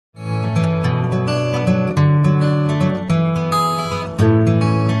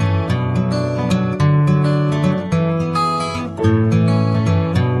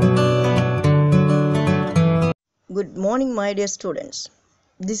morning, my dear students.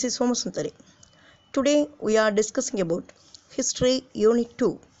 This is Somasundari. Today we are discussing about History Unit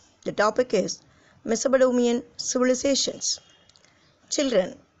 2. The topic is Mesopotamian civilizations. Children,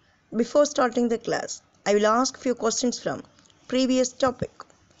 before starting the class, I will ask few questions from previous topic.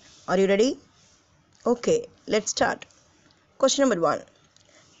 Are you ready? Okay, let's start. Question number 1.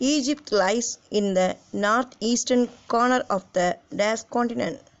 Egypt lies in the northeastern corner of the dash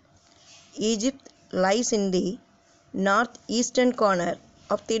continent. Egypt lies in the northeastern corner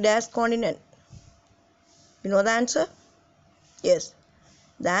of the dash continent. You know the answer? Yes.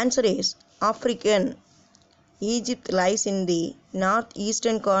 The answer is African. Egypt lies in the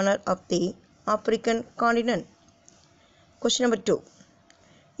northeastern corner of the African continent. Question number 2.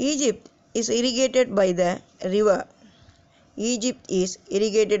 Egypt is irrigated by the river. Egypt is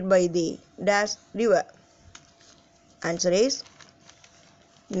irrigated by the dash river. Answer is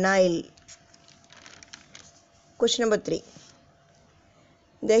Nile. Question number 3.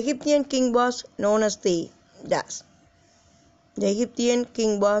 The Egyptian king was known as the dash. The Egyptian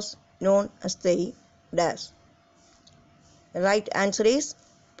king was known as the dash. The right answer is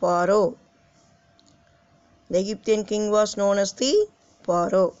Pharaoh. The Egyptian king was known as the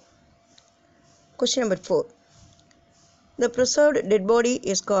Pharaoh. Question number 4. The preserved dead body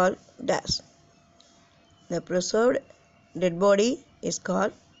is called dash. The preserved dead body is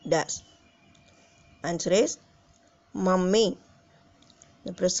called dash. Answer is mummy.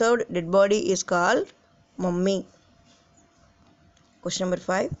 The preserved dead body is called mummy. Question number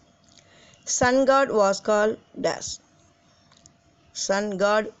 5. Sun god was called dash. Sun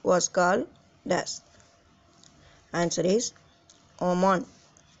god was called dash. Answer is Ammon.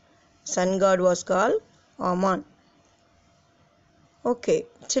 Sun god was called Ammon. Okay,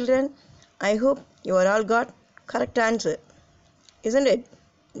 children, I hope you are all got correct answer. Isn't it?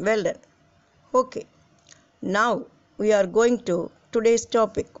 Well done. Okay, now we are going to today's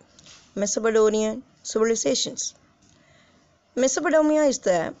topic, Mesopotamian civilizations. Mesopotamia is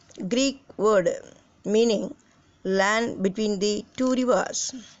the Greek word meaning land between the two rivers.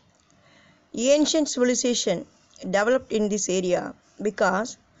 Ancient civilization developed in this area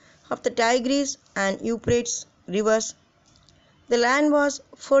because of the Tigris and Euphrates rivers. The land was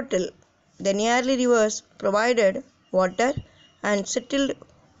fertile. The nearly rivers provided water and settled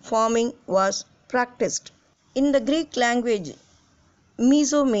farming was practiced. In the Greek language,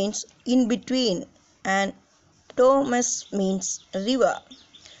 meso means in between and Tomes means river.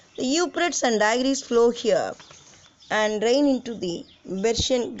 The Euphrates and Tigris flow here and drain into the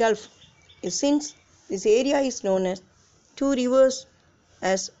Persian Gulf. Since this area is known as two rivers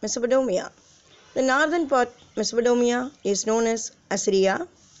as Mesopotamia. The northern part Mesopotamia is known as Assyria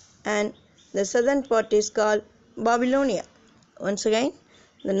and the southern part is called Babylonia. Once again,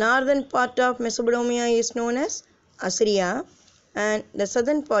 the northern part of Mesopotamia is known as Assyria and the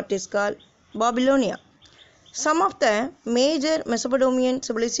southern part is called Babylonia. Some of the major Mesopotamian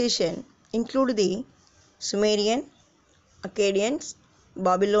civilization include the Sumerian, Akkadians,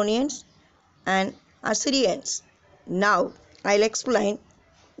 Babylonians and Assyrians. Now I'll explain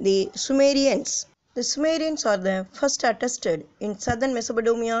the Sumerians. The Sumerians are the first attested in southern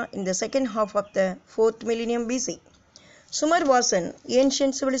Mesopotamia in the second half of the 4th millennium BC. Sumer was an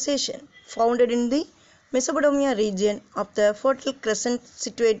ancient civilization founded in the Mesopotamia region of the Fertile Crescent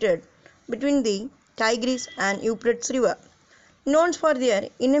situated between the Tigris and Euphrates River. Known for their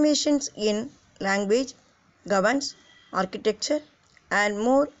innovations in language, governance, architecture and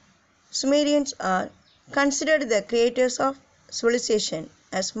more, Sumerians are considered the creators of civilization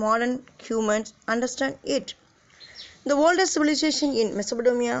as modern humans understand it. The oldest civilization in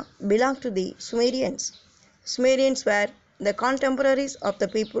Mesopotamia belonged to the Sumerians. Sumerians were the contemporaries of the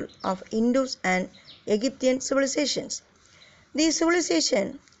people of Indus and Egyptian civilizations. These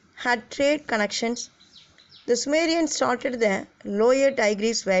civilizations had trade connections. The Sumerians started the lower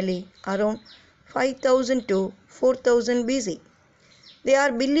Tigris Valley around 5000 to 4000 BC. They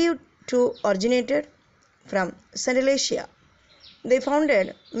are believed to originated from Central Asia. They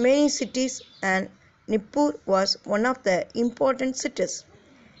founded many cities and Nippur was one of the important cities.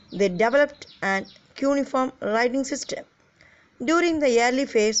 They developed an cuneiform writing system. During the early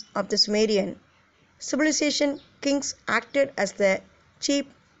phase of the Sumerian civilization, kings acted as the chief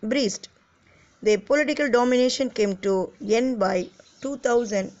priest. Their political domination came to end by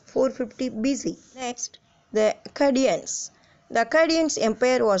 2450 BC. Next, the Akkadians. The Akkadians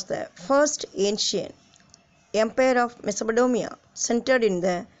Empire was the first ancient empire of Mesopotamia, centered in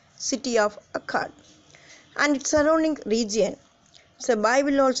the city of Akkad and its surrounding region. The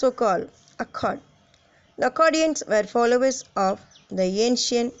Bible also called Akkad. The Akkadians were followers of the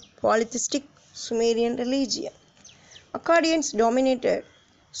ancient polytheistic Sumerian religion. Akkadians dominated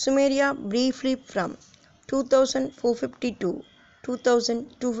Sumeria briefly from 2450 to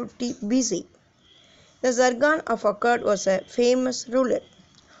 2250 BC. The Zargan of Akkad was a famous ruler.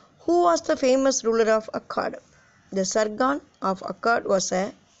 Who was the famous ruler of Akkad? The Sargon of Akkad was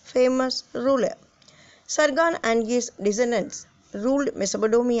a famous ruler. Sargon and his descendants ruled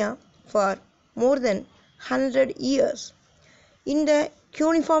Mesopotamia for more than 100 years. In the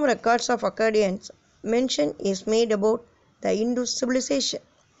cuneiform records of Akkadians, mention is made about the Indus civilization.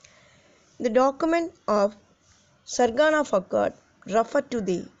 The document of Sargon of Akkad referred to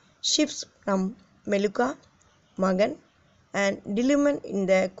the ships from Melucca, Magan, and Diliman in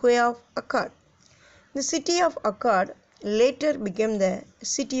the Quay of Akkad. The city of Akkad later became the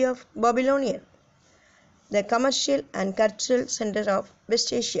city of Babylonian, the commercial and cultural center of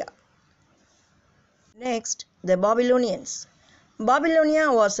West Asia. Next, the Babylonians.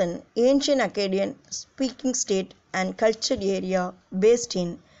 Babylonia was an ancient Akkadian speaking state and cultured area based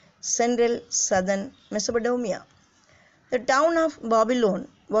in central southern Mesopotamia. The town of Babylon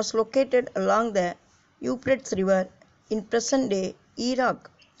was located along the Euphrates River in present-day Iraq,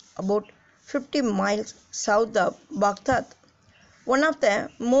 about 50 miles south of Baghdad, one of the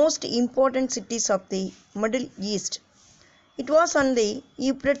most important cities of the Middle East. It was on the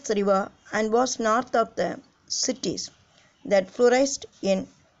Euphrates River and was north of the cities that flourished in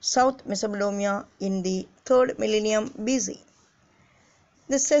South Mesopotamia in the 3rd millennium BC.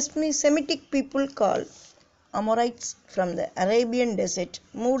 The Semitic people called Amorites from the Arabian desert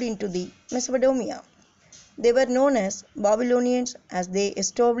moved into the Mesopotamia. They were known as Babylonians as they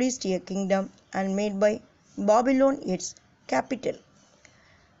established a kingdom and made by Babylon its capital.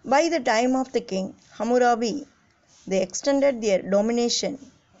 By the time of the king Hammurabi, they extended their domination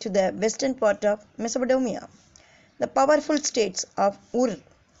to the western part of Mesopotamia. The powerful states of Ur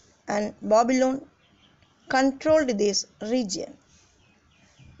and Babylon controlled this region.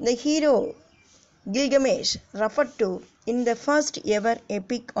 The hero Gilgamesh, referred to in the first ever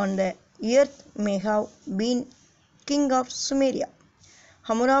epic on the earth, may have been king of Sumeria.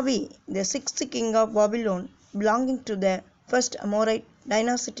 Hammurabi, the sixth king of Babylon, belonging to the first Amorite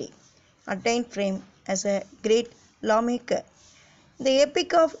dynasty, attained fame as a great lawmaker. The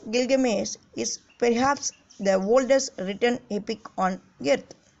Epic of Gilgamesh is perhaps the oldest written epic on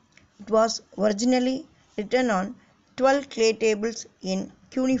earth. It was originally written on 12 clay tables in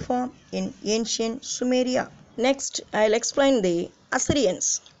cuneiform in ancient Sumeria. Next, I'll explain the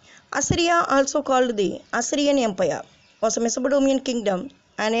Assyrians. Assyria, also called the Assyrian Empire, was a Mesopotamian kingdom,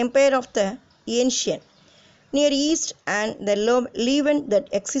 an empire of the ancient Near East and the Levant that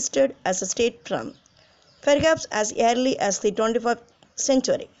existed as a state from perhaps as early as the 25th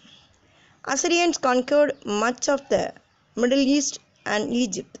century. Assyrians conquered much of the Middle East and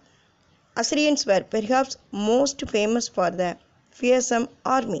Egypt. Assyrians were perhaps most famous for their fearsome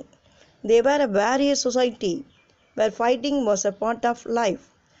army. They were a warrior society where fighting was a part of life.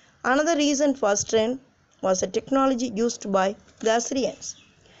 Another reason for strength was the technology used by the Assyrians.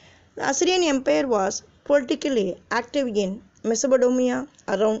 The Assyrian Empire was politically active in Mesopotamia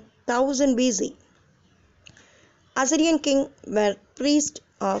around 1000 BC. Assyrian kings were priests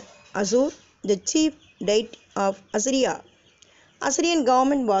of Assur, the chief deity of Assyria. Assyrian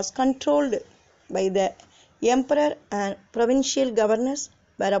government was controlled by the emperor and provincial governors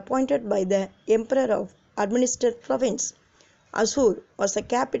were appointed by the emperor of administered province. Assur was the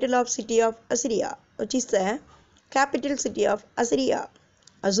capital of city of Assyria, which is the capital city of Assyria.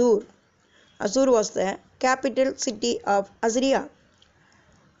 Assur was the capital city of Assyria.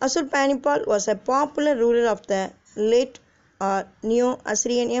 Assurbanipal was a popular ruler of the late or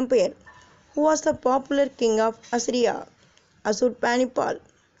Neo-Assyrian Empire. Who was the popular king of Assyria? Assurbanipal.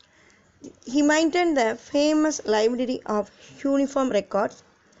 He maintained the famous library of cuneiform records.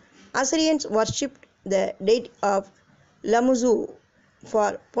 Assyrians worshipped the deity of Lamuzu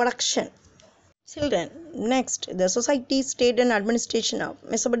for production. Children, next, the society, state and administration of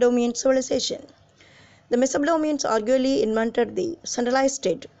Mesopotamian civilization. The Mesopotamians arguably invented the centralized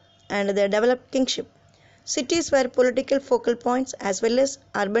state and the developed kingship. Cities were political focal points as well as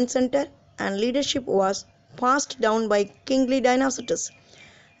urban center, and leadership was passed down by kingly dynasties.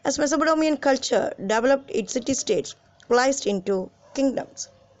 As Mesopotamian culture developed, its city-states spliced into kingdoms.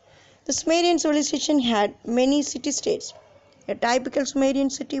 The Sumerian civilization had many city-states. A typical Sumerian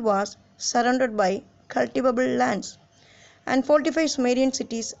city was surrounded by cultivable lands, and fortified Sumerian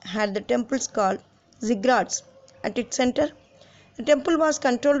cities had the temples called ziggurats at its center. The temple was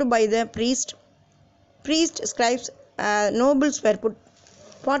controlled by the priests, scribes, nobles were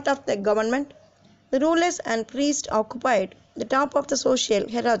part of the government. The rulers and priests occupied the top of the social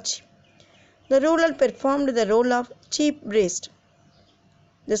hierarchy. The ruler performed the role of chief priests.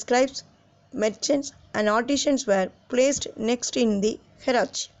 The scribes, merchants, and artisans were placed next in the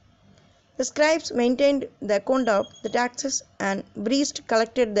hierarchy. The scribes maintained the account of the taxes and priests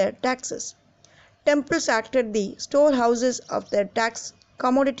collected the taxes. Temples acted the storehouses of the tax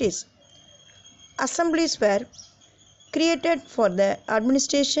commodities. Assemblies were created for the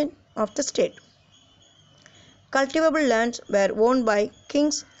administration of the state. Cultivable lands were owned by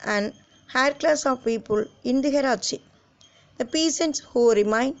kings and higher class of people in the hierarchy. The peasants who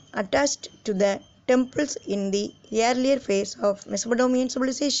remained attached to the temples in the earlier phase of Mesopotamian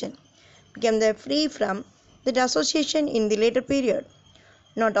civilization became free from that association in the later period.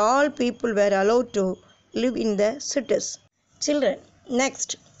 Not all people were allowed to live in the cities. Children,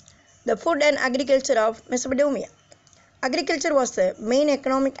 next, the food and agriculture of Mesopotamia. Agriculture was the main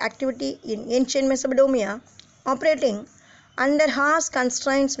economic activity in ancient Mesopotamia, operating under harsh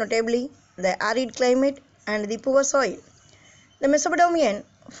constraints, notably the arid climate and the poor soil. The Mesopotamian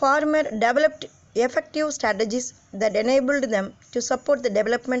farmer developed effective strategies that enabled them to support the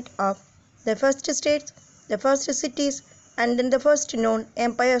development of the first states, the first cities, and then the first known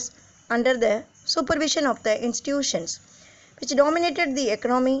empires under the supervision of the institutions which dominated the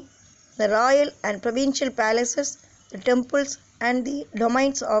economy, the royal and provincial palaces, the temples, and the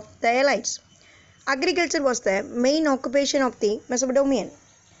domains of the elites. Agriculture was the main occupation of the Mesopotamian.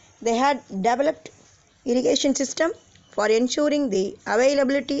 They had developed irrigation system for ensuring the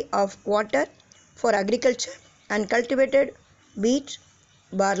availability of water for agriculture and cultivated wheat,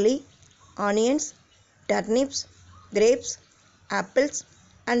 barley, onions, turnips, grapes, apples,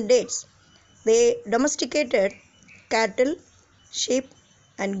 and dates. They domesticated cattle, sheep,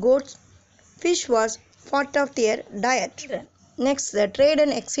 and goats. Fish was part of their diet. Next, the trade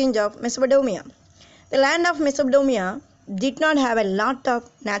and exchange of Mesopotamia. The land of Mesopotamia did not have a lot of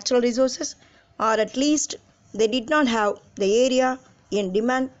natural resources, or at least they did not have the area in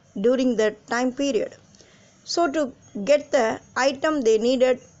demand during the time period. So, to get the item they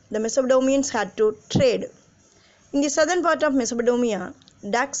needed, the Mesopotamians had to trade. In the southern part of Mesopotamia,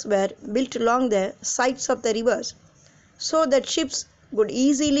 docks were built along the sides of the rivers so that ships could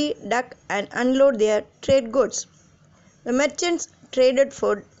easily dock and unload their trade goods. The merchants traded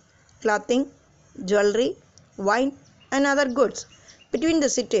food, clothing, jewelry, wine, and other goods between the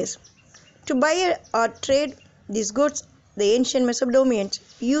cities. To buy or trade these goods, the ancient Mesopotamians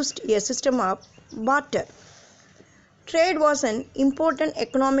used a system of barter. Trade was an important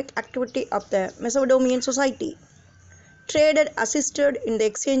economic activity of the Mesopotamian society. Trade assisted in the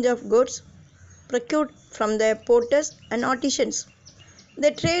exchange of goods procured from the porters and artisans.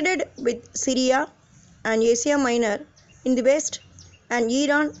 They traded with Syria and Asia Minor in the west, and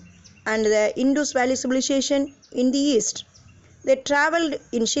Iran and the Indus Valley civilization in the east. They traveled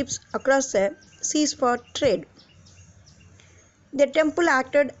in ships across the seas for trade. The temple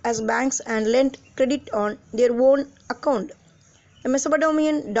acted as banks and lent credit on their own account. The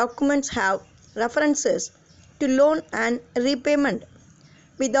Mesopotamian documents have references to loan and repayment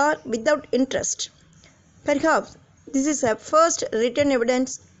with or without interest. Perhaps this is the first written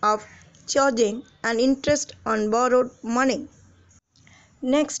evidence of charging an interest on borrowed money.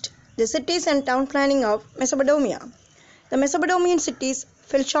 Next, the cities and town planning of Mesopotamia. The Mesopotamian cities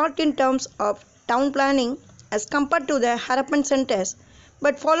fell short in terms of town planning as compared to the Harappan centers,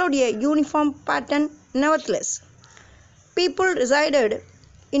 but followed a uniform pattern nevertheless. People resided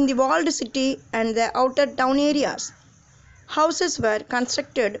in the walled city and the outer town areas. Houses were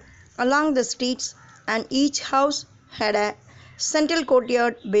constructed along the streets, and each house had a central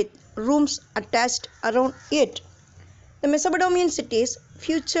courtyard with rooms attached around it. The Mesopotamian cities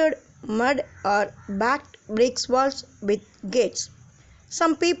featured mud or backed brick walls with gates.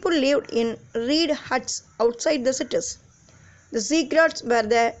 Some people lived in reed huts outside the cities. The ziggurats were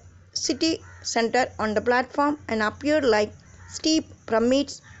the city center on the platform and appeared like steep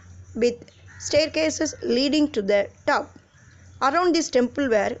pyramids with staircases leading to the top. Around this temple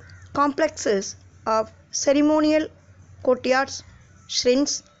were complexes of ceremonial courtyards,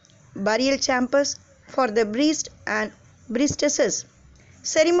 shrines, burial chambers for the priests and priestesses,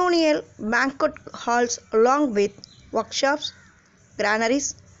 ceremonial banquet halls along with workshops,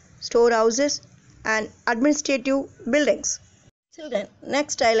 granaries, storehouses, and administrative buildings. Children,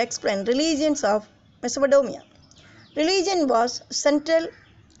 next I'll explain religions of Mesopotamia. Religion was central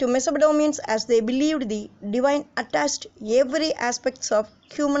to Mesopotamians as they believed the divine attached every aspect of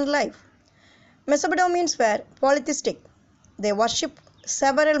human life. Mesopotamians were polytheistic. They worshipped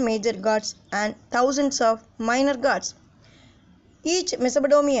several major gods and thousands of minor gods. Each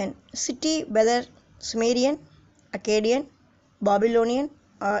Mesopotamian city, whether Sumerian, Akkadian, Babylonian,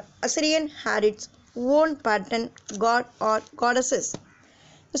 or Assyrian, had its own pattern god or goddesses.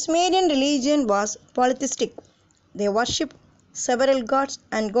 The Sumerian religion was polytheistic. They worshipped several gods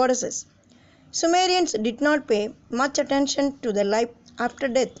and goddesses. Sumerians did not pay much attention to the life after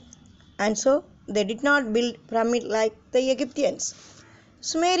death, and so they did not build pyramids like the Egyptians.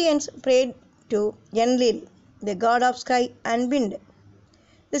 Sumerians prayed to Enlil, the god of sky and wind.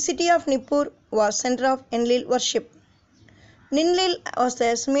 The city of Nippur was center of Enlil worship. Ninlil was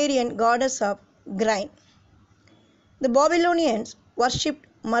the Sumerian goddess of grain. The Babylonians worshipped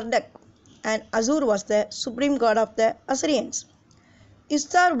Marduk, and Azur was the supreme god of the Assyrians.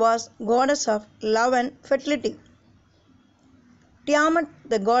 Ishtar was goddess of love and fertility. Tiamat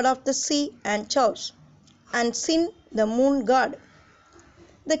the god of the sea and chaos, and Sin the moon god.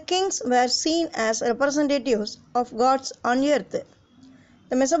 The kings were seen as representatives of gods on earth.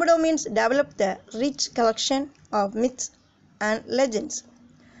 The Mesopotamians developed a rich collection of myths and legends.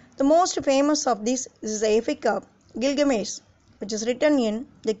 The most famous of these is the Epic of Gilgamesh, which is written in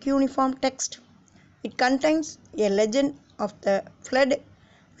the cuneiform text. It contains a legend of the flood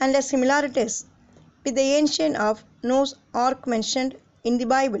and the similarities with the ancient of Noah's Ark mentioned in the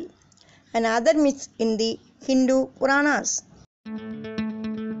Bible and other myths in the Hindu Puranas.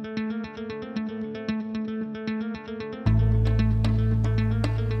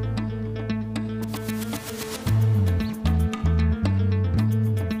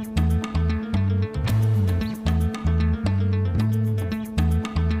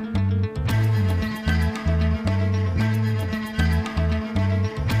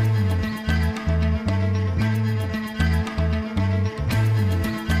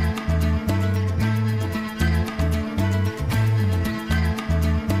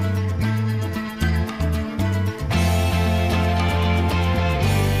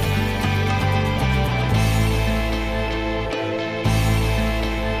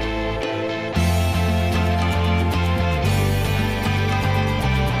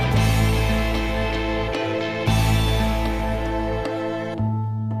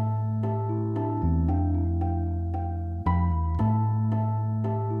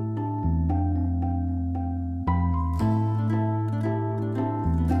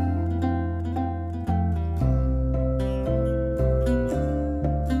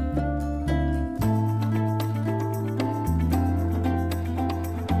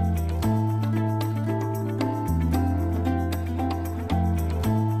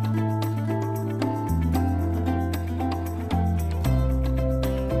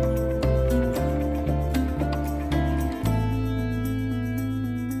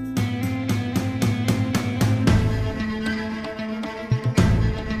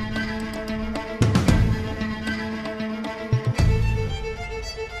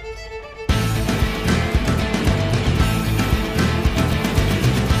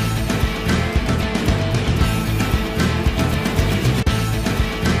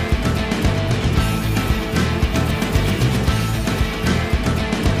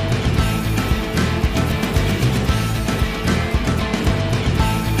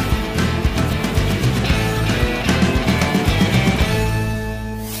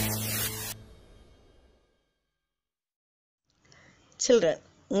 Children,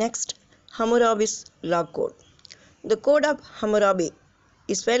 next Hammurabi's law code. The code of Hammurabi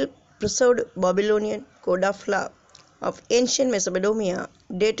is well preserved Babylonian code of law of ancient Mesopotamia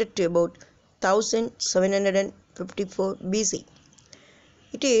dated to about 1754 BC.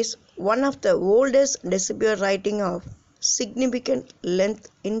 It is one of the oldest deciphered writing of significant length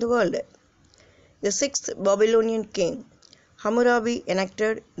in the world. The sixth Babylonian king Hammurabi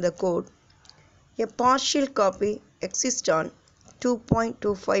enacted the code. A partial copy exists on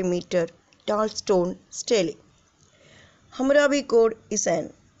 2.25 meter tall stone stele. Hammurabi Code is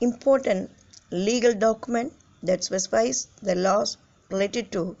an important legal document that specifies the laws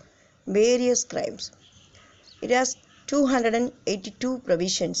related to various crimes. It has 282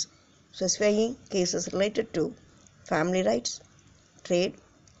 provisions specifying cases related to family rights, trade,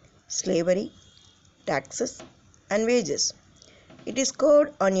 slavery, taxes, and wages. It is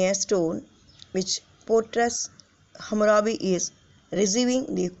carved on a stone which portrays Hammurabi is receiving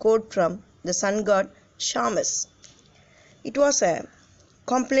the code from the sun god Shamash. It was a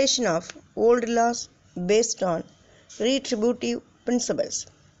compilation of old laws based on retributive principles.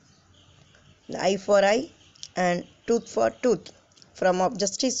 The eye for eye and tooth for tooth form of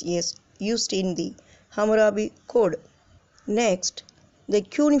justice is used in the Hammurabi Code. Next, the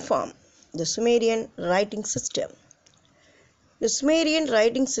cuneiform, the Sumerian writing system. The Sumerian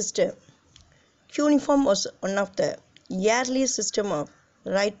writing system, cuneiform, was one of the earliest systems of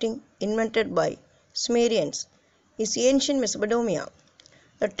writing invented by Sumerians in ancient Mesopotamia.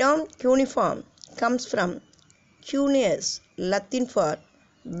 The term cuneiform comes from cuneus, Latin for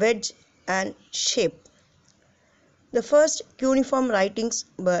wedge and shape. The first cuneiform writings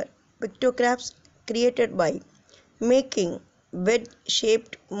were pictographs created by making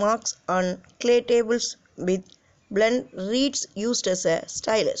wedge-shaped marks on clay tables with blunt reeds used as a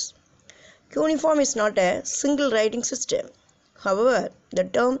stylus. Cuneiform is not a single writing system. However, the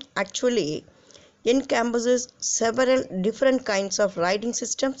term actually encompasses several different kinds of writing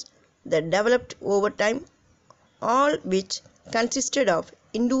systems that developed over time, all which consisted of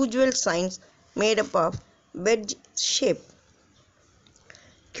individual signs made up of wedge shape.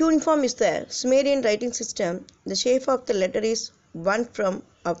 Cuneiform is the Sumerian writing system. The shape of the letter is one from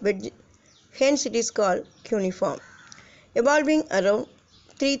a wedge, hence it is called cuneiform. Evolving around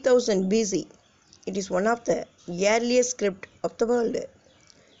 3000 BC, it is one of the earliest scripts of the world.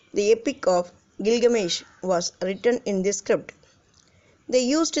 The Epic of Gilgamesh was written in this script. They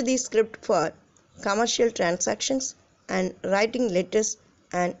used this script for commercial transactions and writing letters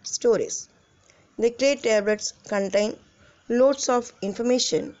and stories. The clay tablets contain loads of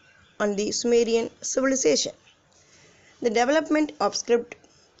information on the Sumerian civilization. The development of script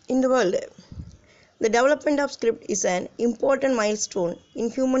in the world. The development of script is an important milestone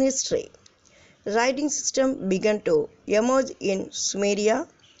in human history. The writing system began to emerge in Sumeria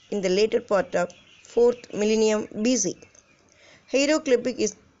in the later part of 4th millennium BC. Hieroglyphic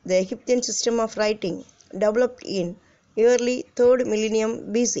is the Egyptian system of writing developed in early 3rd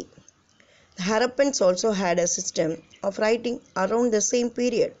millennium BC. The Harappans also had a system of writing around the same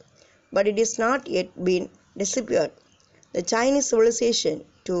period, but it has not yet been disappeared. The Chinese civilization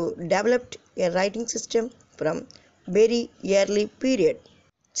too developed a writing system from very early period.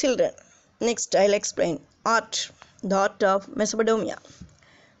 Children, next I'll explain art, the art of Mesopotamia.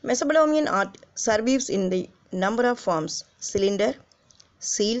 Mesopotamian art survives in the number of forms: cylinder,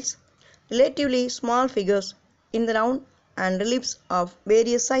 seals, relatively small figures in the round, and reliefs of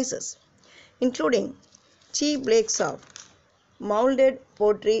various sizes, including cheap blocks of molded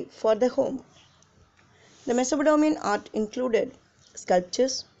pottery for the home. The Mesopotamian art included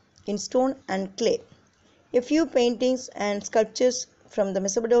sculptures in stone and clay. A few paintings and sculptures from the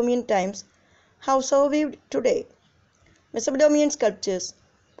Mesopotamian times have survived today. Mesopotamian sculptures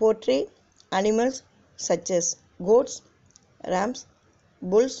portray animals such as goats, rams,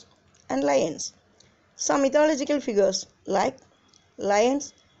 bulls, and lions. Some mythological figures like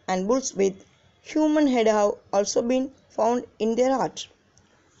lions and bulls with human head have also been found in their art.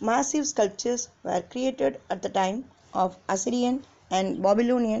 Massive sculptures were created at the time of Assyrian and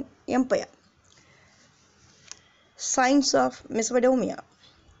Babylonian Empire. Signs of Mesopotamia.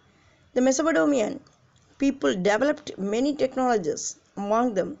 The Mesopotamian people developed many technologies,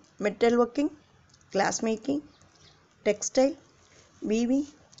 among them metalworking, glassmaking, textile, weaving,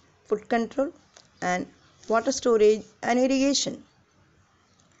 food control, and water storage and irrigation.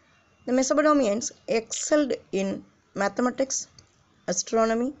 The Mesopotamians excelled in mathematics,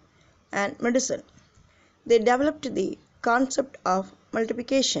 astronomy, and medicine. They developed the concept of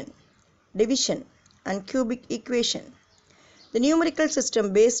multiplication, division, and cubic equation. The numerical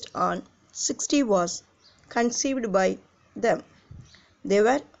system based on 60 was conceived by them. They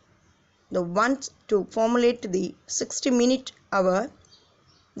were the ones to formulate the 60-minute hour,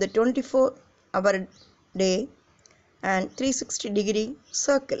 the 24-hour day, and 360-degree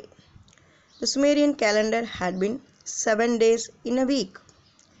circle. The Sumerian calendar had been 7 days in a week.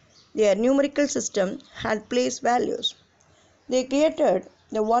 Their numerical system had place values. They created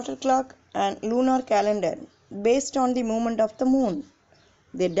the water clock and lunar calendar based on the movement of the moon.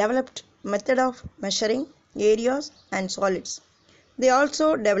 They developed method of measuring areas and solids. They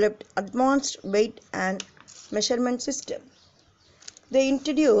also developed advanced weight and measurement system. They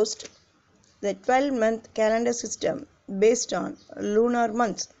introduced the 12-month calendar system based on lunar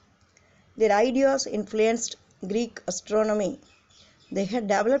months. Their ideas influenced Greek astronomy. They had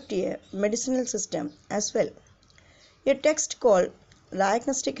developed a medicinal system as well. A text called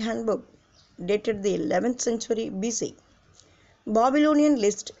Diagnostic Handbook dated the 11th century BC. Babylonian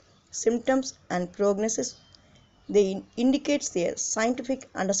list symptoms and prognosis. They indicates their scientific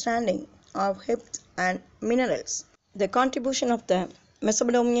understanding of herbs and minerals. The contribution of the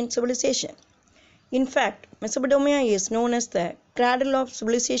Mesopotamian civilization. In fact, Mesopotamia is known as the cradle of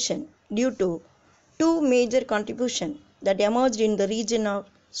civilization due to two major contributions that emerged in the region of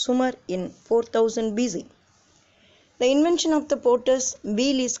Sumer in 4000 BC. The invention of the potter's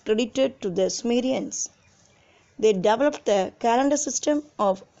wheel is credited to the Sumerians. They developed the calendar system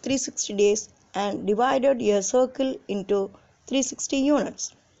of 360 days and divided a circle into 360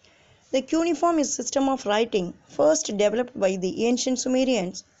 units. The cuneiform is a system of writing first developed by the ancient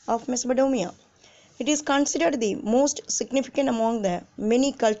Sumerians of Mesopotamia. It is considered the most significant among the many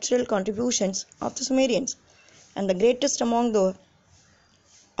cultural contributions of the Sumerians and the greatest among the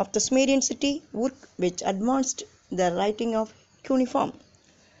of the Sumerian city work which advanced the writing of cuneiform.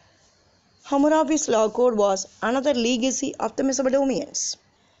 Hammurabi's law code was another legacy of the Mesopotamians.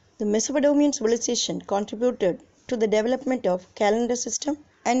 The Mesopotamian civilization contributed to the development of calendar system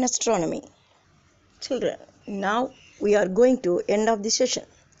and astronomy. Children, now we are going to end of the session.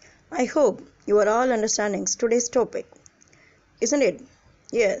 I hope you are all understanding today's topic. Isn't it?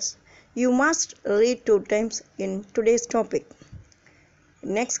 Yes. You must read 2 times in today's topic.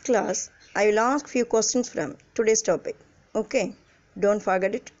 Next class, I will ask few questions from today's topic. Okay? Don't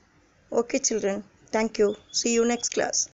forget it. Okay, children. Thank you. See you next class.